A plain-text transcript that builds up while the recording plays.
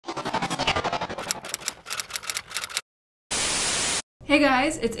Hey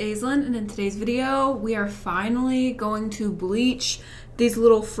guys, it's Aislinn, and in today's video, we are finally going to bleach these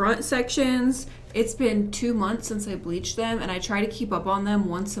little front sections. It's been 2 months since I bleached them, and I try to keep up on them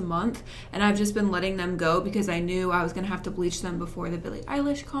once a month, and I've just been letting them go because I knew I was gonna have to bleach them before the Billie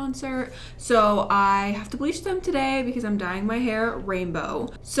Eilish concert. So I have to bleach them today because I'm dyeing my hair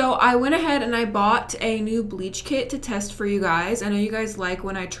rainbow. So I went ahead and I bought a new bleach kit to test for you guys. I know you guys like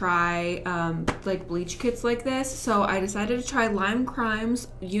when I try like bleach kits like this, so I decided to try Lime Crime's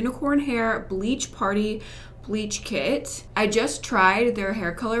Unicorn Hair Bleach Party bleach kit. I just tried their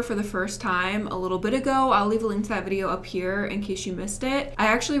hair color for the first time a little bit ago. I'll leave a link to that video up here in case you missed it. I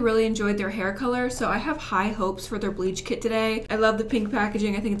actually really enjoyed their hair color, so I have high hopes for their bleach kit today. I love the pink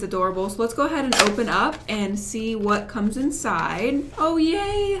packaging. I think it's adorable. So let's go ahead and open up and see what comes inside. Oh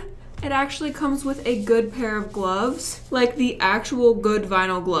yay! It actually comes with a good pair of gloves, like the actual good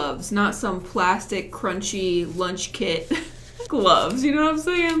vinyl gloves, not some plastic crunchy lunch kit gloves, you know what I'm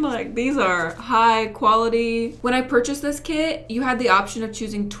saying? Like, these are high quality. When I purchased this kit, you had the option of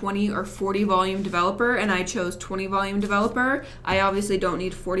choosing 20 or 40 volume developer, and I chose 20 volume developer. I obviously don't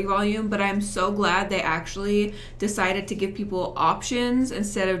need 40 volume, but I'm so glad they actually decided to give people options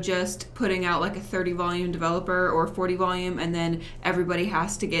instead of just putting out like a 30 volume developer or 40 volume and then everybody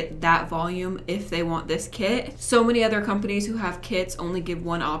has to get that volume if they want this kit. So many other companies who have kits only give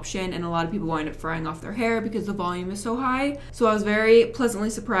one option, and a lot of people wind up frying off their hair because the volume is so high. So I was very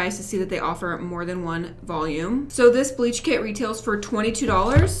pleasantly surprised to see that they offer more than one volume. So this bleach kit retails for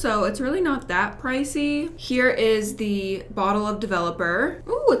 $22, so it's really not that pricey. Here is the bottle of developer.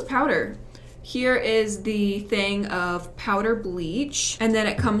 Ooh, it's powder. Here is the thing of powder bleach, and then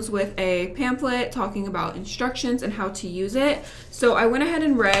it comes with a pamphlet talking about instructions and how to use it. So I went ahead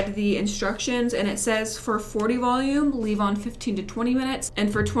and read the instructions, and it says for 40 volume, leave on 15 to 20 minutes,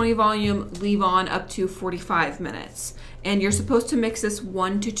 and for 20 volume, leave on up to 45 minutes. And you're supposed to mix this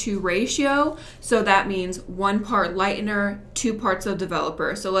 1:2 ratio. So that means 1 part lightener, 2 parts of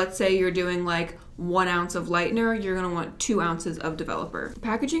developer. So let's say you're doing like 1 ounce of lightener, you're gonna want 2 ounces of developer. The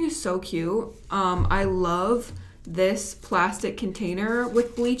packaging is so cute. I love this plastic container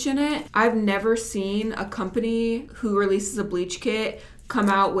with bleach in it. I've never seen a company who releases a bleach kit come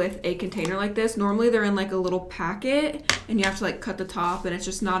out with a container like this. Normally they're in like a little packet and you have to like cut the top, and it's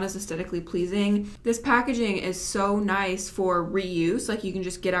just not as aesthetically pleasing. This packaging is so nice for reuse. Like, you can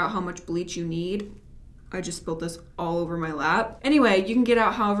just get out how much bleach you need. I just spilled this all over my lap. Anyway, you can get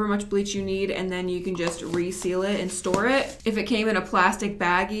out however much bleach you need, and then you can just reseal it and store it. If it came in a plastic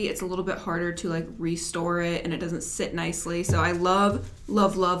baggie, it's a little bit harder to like restore it, and it doesn't sit nicely. So I love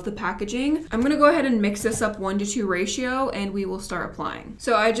the packaging. I'm gonna go ahead and mix this up 1:2 ratio, and we will start applying.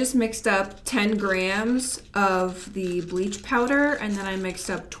 So I just mixed up 10 grams of the bleach powder, and then I mixed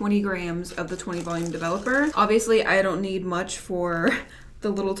up 20 grams of the 20 volume developer. Obviously, I don't need much for the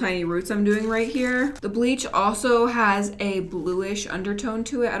little tiny roots I'm doing right here. The bleach also has a bluish undertone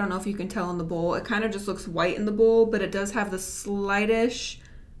to it. I don't know if you can tell in the bowl. It kind of just looks white in the bowl, but it does have the slightest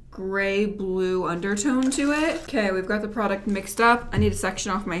gray blue undertone to it. Okay, we've got the product mixed up. I need to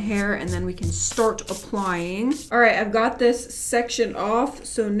section off my hair and then we can start applying. All right, I've got this section off.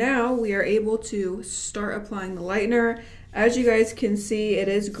 So now we are able to start applying the lightener. As you guys can see, it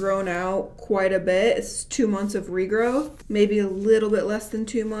is grown out quite a bit. It's 2 months of regrowth, maybe a little bit less than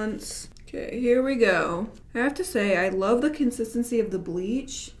 2 months. Okay, here we go. I have to say, I love the consistency of the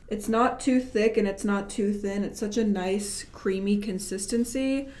bleach. It's not too thick and it's not too thin. It's such a nice, creamy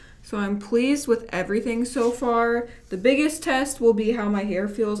consistency. So I'm pleased with everything so far. The biggest test will be how my hair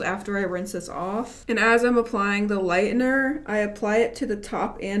feels after I rinse this off. And as I'm applying the lightener, I apply it to the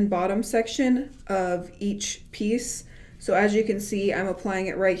top and bottom section of each piece. So as you can see, I'm applying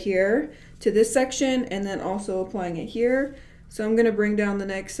it right here to this section and then also applying it here. So I'm gonna bring down the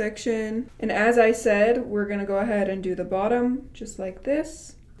next section. And as I said, we're gonna go ahead and do the bottom just like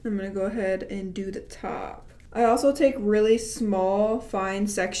this. I'm gonna go ahead and do the top. I also take really small, fine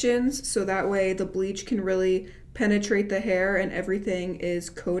sections so that way the bleach can really penetrate the hair and everything is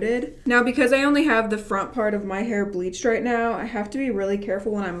coated. Now, because I only have the front part of my hair bleached right now, I have to be really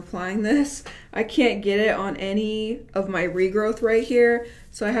careful when I'm applying this. I can't get it on any of my regrowth right here,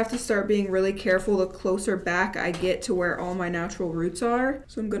 so I have to start being really careful the closer back I get to where all my natural roots are.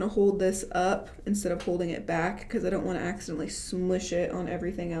 So I'm gonna hold this up instead of holding it back because I don't want to accidentally smush it on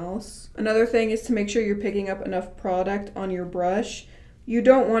everything else. Another thing is to make sure you're picking up enough product on your brush You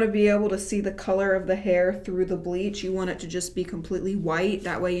don't want to be able to see the color of the hair through the bleach. You want it to just be completely white.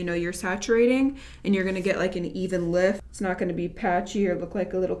 That way you know you're saturating and you're going to get like an even lift. It's not going to be patchy or look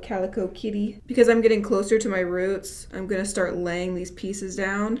like a little calico kitty. Because I'm getting closer to my roots, I'm going to start laying these pieces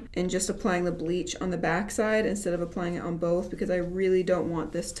down and just applying the bleach on the back side instead of applying it on both, because I really don't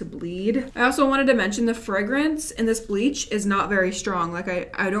want this to bleed. I also wanted to mention the fragrance in this bleach is not very strong.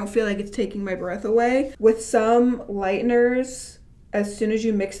 Like I don't feel like it's taking my breath away. With some lighteners, as soon as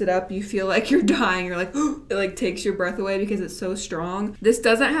you mix it up, you feel like you're dying. You're like, it like takes your breath away because it's so strong. This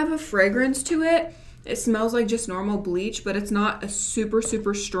doesn't have a fragrance to it. It smells like just normal bleach, but it's not a super,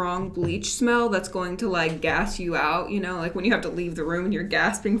 super strong bleach smell that's going to like gas you out, you know, like when you have to leave the room and you're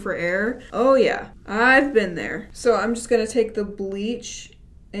gasping for air. Oh yeah, I've been there. So I'm just gonna take the bleach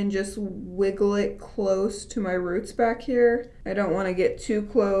and just wiggle it close to my roots back here. I don't wanna get too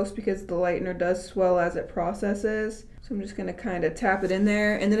close because the lightener does swell as it processes. So I'm just gonna kind of tap it in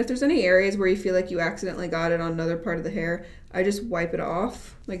there. And then if there's any areas where you feel like you accidentally got it on another part of the hair, I just wipe it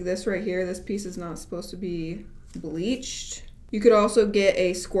off. Like this right here, this piece is not supposed to be bleached. You could also get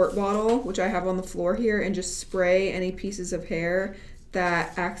a squirt bottle, which I have on the floor here, and just spray any pieces of hair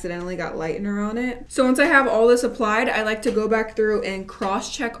that accidentally got lightener on it. So once I have all this applied, I like to go back through and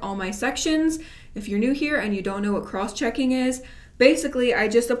cross-check all my sections. If you're new here and you don't know what cross-checking is, basically, I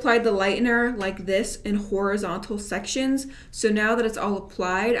just applied the lightener like this in horizontal sections. So now that it's all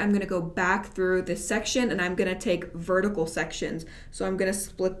applied, I'm gonna go back through this section and I'm gonna take vertical sections. So I'm gonna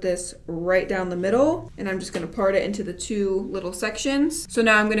split this right down the middle and I'm just gonna part it into the two little sections. So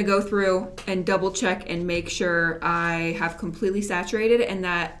now I'm gonna go through and double check and make sure I have completely saturated and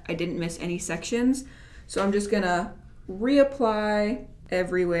that I didn't miss any sections. So I'm just gonna reapply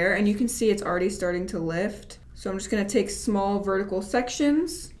everywhere and you can see it's already starting to lift. So I'm just gonna take small vertical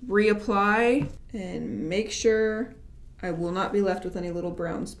sections, reapply, and make sure I will not be left with any little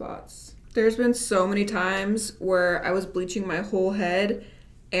brown spots. There's been so many times where I was bleaching my whole head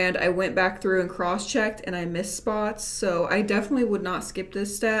and I went back through and cross-checked and I missed spots. So I definitely would not skip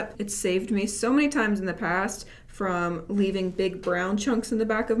this step. It's saved me so many times in the past from leaving big brown chunks in the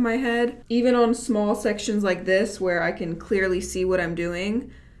back of my head. Even on small sections like this where I can clearly see what I'm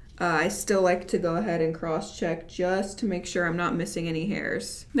doing, I still like to go ahead and cross-check just to make sure I'm not missing any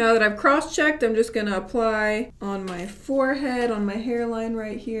hairs. Now that I've cross-checked, I'm just gonna apply on my forehead, on my hairline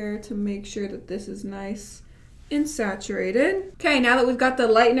right here to make sure that this is nice and saturated. Okay, now that we've got the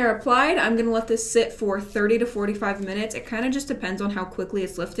lightener applied, I'm gonna let this sit for 30 to 45 minutes. It kind of just depends on how quickly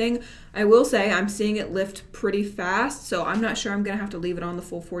it's lifting. I will say I'm seeing it lift pretty fast, so I'm not sure I'm gonna have to leave it on the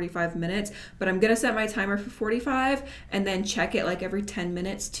full 45 minutes, but I'm gonna set my timer for 45 and then check it like every 10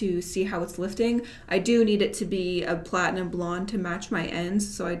 minutes to see how it's lifting. I do need it to be a platinum blonde to match my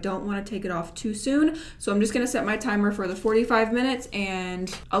ends, so I don't wanna take it off too soon. So I'm just gonna set my timer for the 45 minutes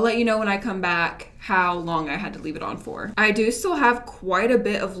and I'll let you know when I come back how long I had to leave it on for. I do still have quite a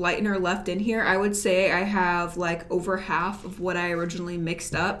bit of lightener left in here. I would say I have like over half of what I originally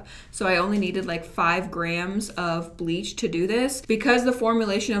mixed up. So I only needed like 5 grams of bleach to do this. Because the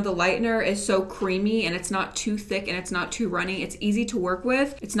formulation of the lightener is so creamy and it's not too thick and it's not too runny, it's easy to work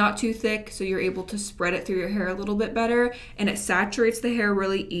with. It's not too thick, so you're able to spread it through your hair a little bit better, and it saturates the hair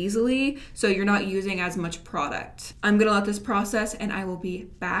really easily, so you're not using as much product. I'm gonna let this process and I will be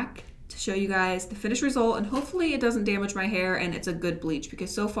back to show you guys the finished result, and hopefully it doesn't damage my hair and it's a good bleach, because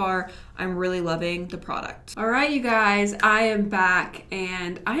so far I'm really loving the product. All right, you guys, I am back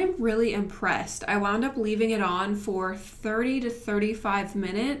and I am really impressed. I wound up leaving it on for 30 to 35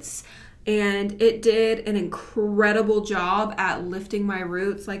 minutes and it did an incredible job at lifting my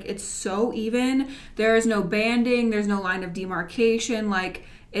roots. Like, it's so even. There is no banding, there's no line of demarcation. Like,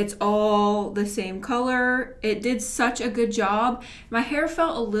 it's all the same color. It did such a good job. My hair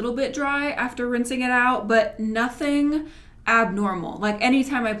felt a little bit dry after rinsing it out, but nothing abnormal. Like,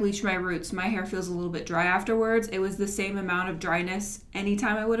 anytime I bleach my roots, my hair feels a little bit dry afterwards. It was the same amount of dryness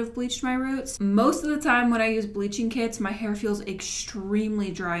anytime I would have bleached my roots. Most of the time when I use bleaching kits, my hair feels extremely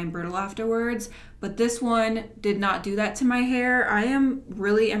dry and brittle afterwards, but this one did not do that to my hair. I am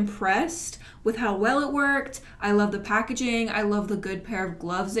really impressed with how well it worked. I love the packaging. I love the good pair of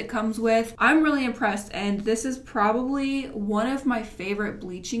gloves it comes with. I'm really impressed, and this is probably one of my favorite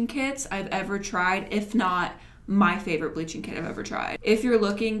bleaching kits I've ever tried, if not my favorite bleaching kit I've ever tried. If you're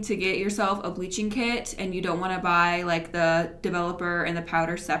looking to get yourself a bleaching kit and you don't want to buy like the developer and the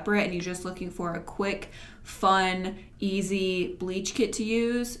powder separate and you're just looking for a quick fun, easy bleach kit to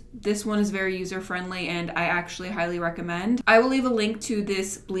use. This one is very user-friendly and I actually highly recommend. I will leave a link to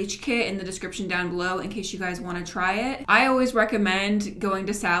this bleach kit in the description down below in case you guys want to try it. I always recommend going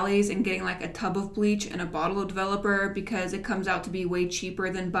to Sally's and getting like a tub of bleach and a bottle of developer because it comes out to be way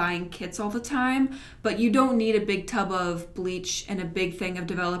cheaper than buying kits all the time. But you don't need a big tub of bleach and a big thing of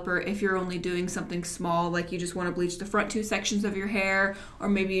developer if you're only doing something small, like you just want to bleach the front 2 sections of your hair, or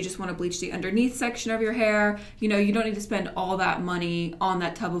maybe you just want to bleach the underneath section of your hair. You know, you don't need to spend all that money on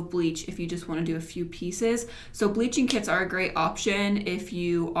that tub of bleach if you just want to do a few pieces. So bleaching kits are a great option if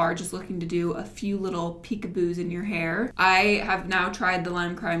you are just looking to do a few little peekaboos in your hair. I have now tried the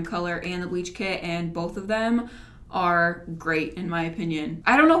Lime Crime color and the bleach kit, and both of them are great in my opinion.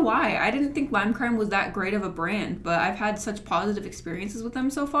 I don't know why. I didn't think Lime Crime was that great of a brand, but I've had such positive experiences with them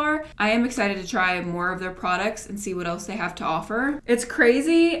so far. I am excited to try more of their products and see what else they have to offer. It's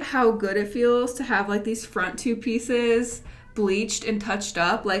crazy how good it feels to have like these front 2 pieces bleached and touched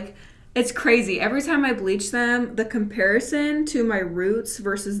up. Like, it's crazy. Every time I bleach them, the comparison to my roots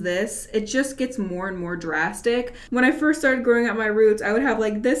versus this, it just gets more and more drastic. When I first started growing out my roots, I would have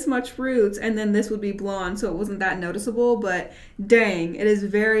like this much roots and then this would be blonde, so it wasn't that noticeable, but dang, it is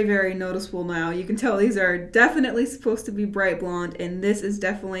very, very noticeable now. You can tell these are definitely supposed to be bright blonde and this is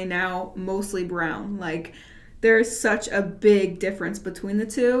definitely now mostly brown. Like, there is such a big difference between the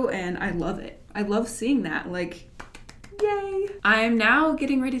two and I love it. I love seeing that. Like, yay! I'm now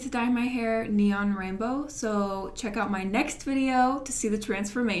getting ready to dye my hair neon rainbow, so check out my next video to see the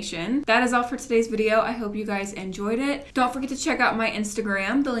transformation. That is all for today's video. I hope you guys enjoyed it. Don't forget to check out my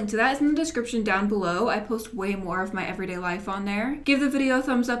Instagram. The link to that is in the description down below. I post way more of my everyday life on there. Give the video a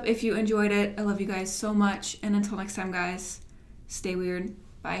thumbs up if you enjoyed it. I love you guys so much, and until next time, guys, stay weird.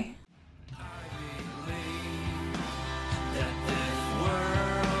 Bye.